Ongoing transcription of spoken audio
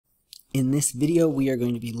In this video, we are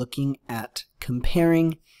going to be looking at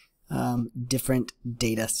comparing different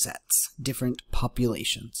data sets, different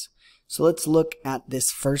populations. So let's look at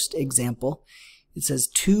this first example. It says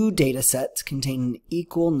two data sets contain an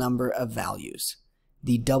equal number of values.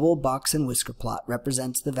 The double box and whisker plot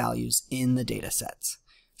represents the values in the data sets.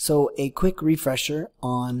 So a quick refresher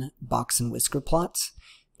on box and whisker plots.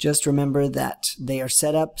 Just remember that they are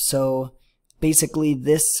set up so basically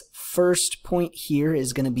this first point here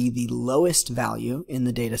is going to be the lowest value in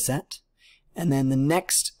the data set. And then the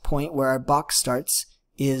next point where our box starts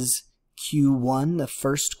is Q1, the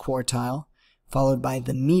first quartile, followed by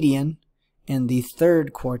the median and the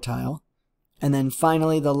third quartile. And then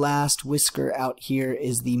finally the last whisker out here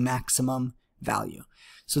is the maximum value.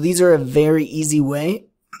 So these are a very easy way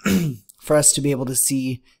for us to be able to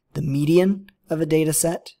see the median of a data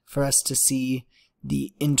set, for us to see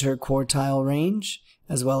the interquartile range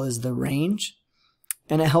as well as the range,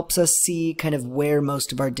 and it helps us see kind of where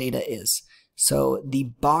most of our data is. So the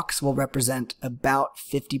box will represent about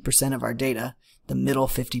 50% of our data, the middle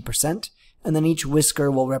 50%, and then each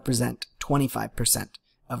whisker will represent 25%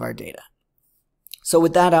 of our data. So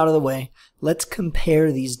with that out of the way, let's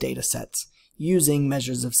compare these data sets using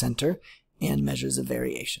measures of center and measures of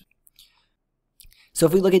variation. So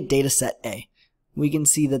if we look at data set A, we can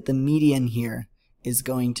see that the median here is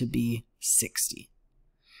going to be 60.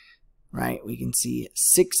 Right? We can see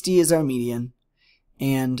 60 is our median,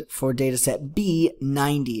 and for data set B,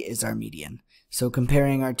 90 is our median. So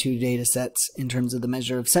comparing our two data sets in terms of the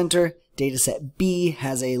measure of center, data set B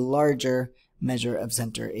has a larger measure of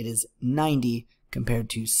center. It is 90 compared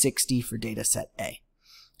to 60 for data set A.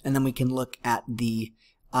 And then we can look at the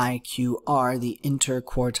IQR, the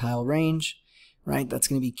interquartile range, right? That's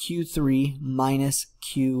going to be Q3 minus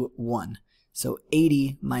Q1. So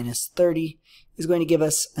 80 minus 30 is going to give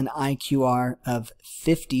us an IQR of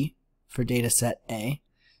 50 for data set A.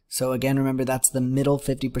 So again, remember that's the middle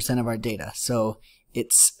 50% of our data. So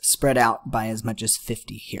it's spread out by as much as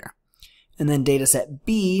 50 here. And then data set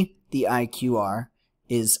B, the IQR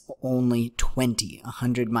is only 20,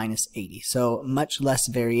 100 minus 80. So much less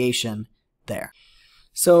variation there.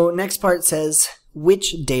 So next part says,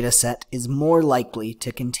 which data set is more likely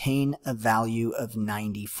to contain a value of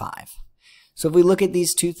 95? So if we look at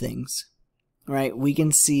these two things, right, we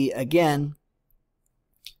can see again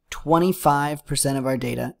 25% of our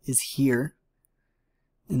data is here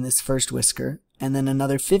in this first whisker, and then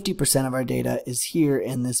another 50% of our data is here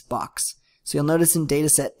in this box. So you'll notice in data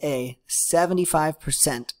set A,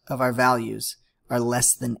 75% of our values are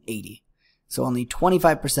less than 80. So only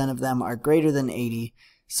 25% of them are greater than 80.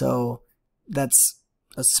 So that's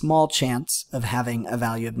a small chance of having a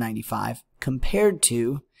value of 95 compared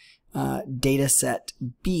to data set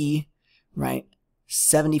B, right?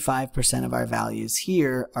 75% of our values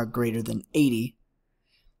here are greater than 80.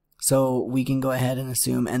 So we can go ahead and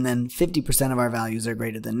assume, and then 50% of our values are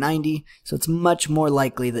greater than 90. So it's much more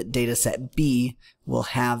likely that data set B will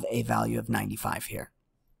have a value of 95 here.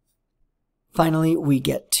 Finally, we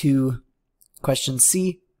get to question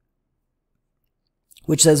C,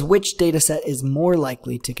 which says which data set is more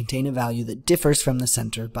likely to contain a value that differs from the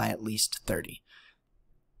center by at least 30.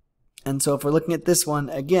 And so if we're looking at this one,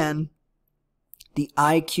 again, the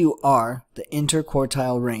IQR, the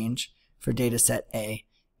interquartile range for data set A,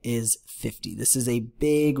 is 50. This is a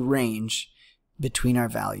big range between our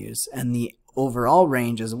values, and the overall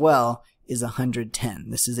range as well is 110.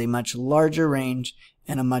 This is a much larger range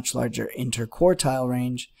and a much larger interquartile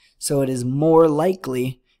range, so it is more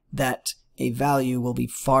likely that a value will be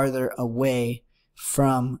farther away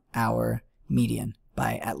from our median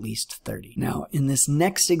by at least 30. Now, in this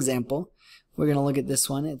next example, we're going to look at this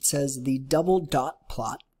one. It says the double dot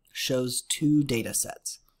plot shows two data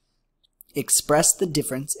sets. Express the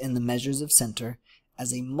difference in the measures of center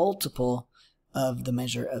as a multiple of the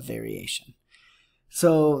measure of variation.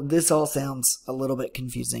 So this all sounds a little bit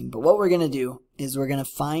confusing, but what we're going to do is we're going to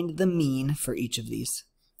find the mean for each of these.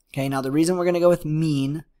 Okay, now the reason we're going to go with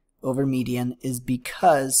mean over median is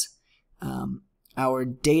because our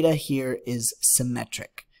data here is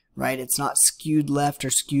symmetric, right? It's not skewed left or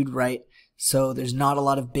skewed right, so there's not a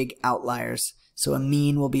lot of big outliers. So a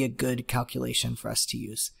mean will be a good calculation for us to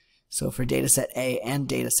use. So for data set A and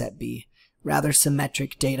data set B, rather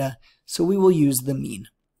symmetric data, so we will use the mean.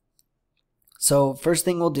 So first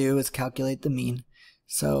thing we'll do is calculate the mean.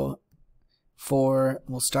 So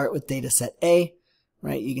we'll start with data set A,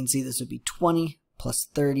 right? You can see this would be 20 plus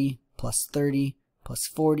 30 plus 30 plus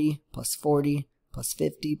 40 plus 40 plus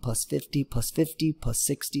 50 plus 50 plus 50 plus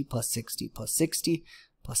 60 plus 60 plus 60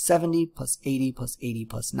 plus 70 plus 80 plus 80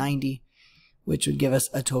 plus 90, which would give us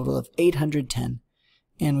a total of 810.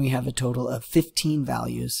 and we have a total of 15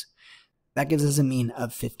 values. That gives us a mean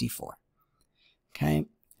of 54. Okay,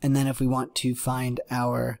 and then if we want to find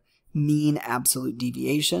our mean absolute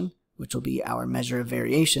deviation, which will be our measure of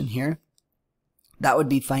variation here, that would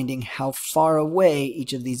be finding how far away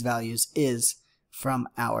each of these values is from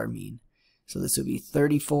our mean. So this would be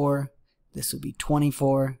 34, this would be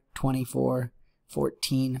 24, 24,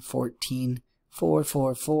 14, 14, 4,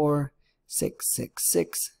 4, 4, 6, 6,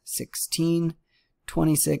 6, 16,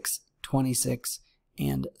 26, 26,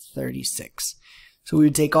 and 36. So we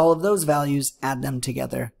would take all of those values, add them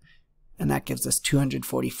together, and that gives us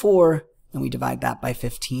 244, and we divide that by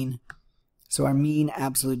 15. So our mean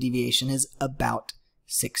absolute deviation is about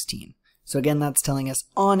 16. So again, that's telling us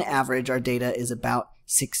on average our data is about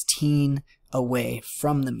 16 away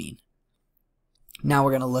from the mean. Now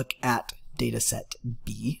we're going to look at data set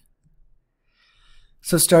B.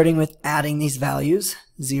 So starting with adding these values,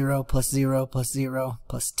 0 plus 0 plus 0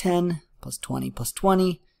 plus 10 plus 20 plus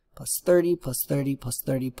 20 plus 30 plus 30 plus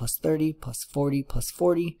 30 plus 30 plus 40 plus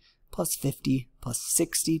 40 plus 50 plus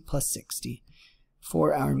 60 plus 60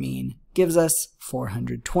 for our mean gives us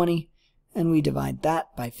 420, and we divide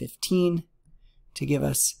that by 15 to give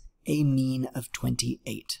us a mean of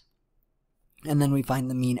 28. And then we find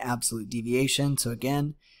the mean absolute deviation. So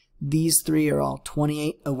again, these three are all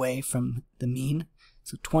 28 away from the mean.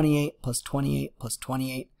 So 28 plus 28 plus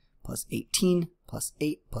 28 plus 18 plus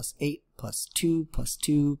 8 plus 8 plus 2 plus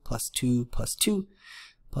 2 plus 2 plus 2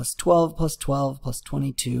 plus 12 plus 12 plus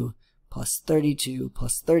 22 plus 32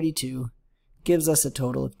 plus 32 gives us a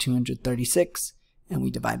total of 236, and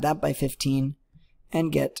we divide that by 15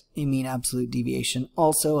 and get a mean absolute deviation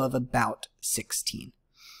also of about 16.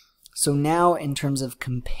 So now in terms of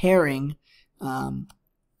comparing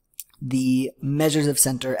the measures of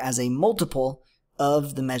center as a multiple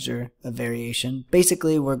of the measure of variation,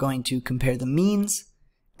 basically we're going to compare the means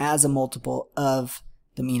as a multiple of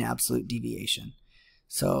the mean absolute deviation.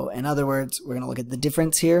 So in other words, we're going to look at the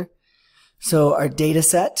difference here. So our data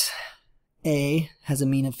set A has a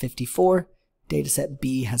mean of 54, data set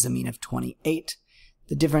B has a mean of 28.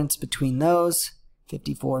 The difference between those,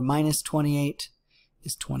 54 minus 28,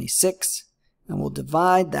 is 26, and we'll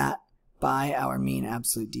divide that by our mean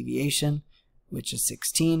absolute deviation, which is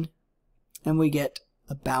 16, and we get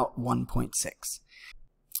about 1.6.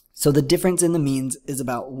 So the difference in the means is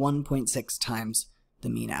about 1.6 times the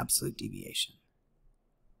mean absolute deviation.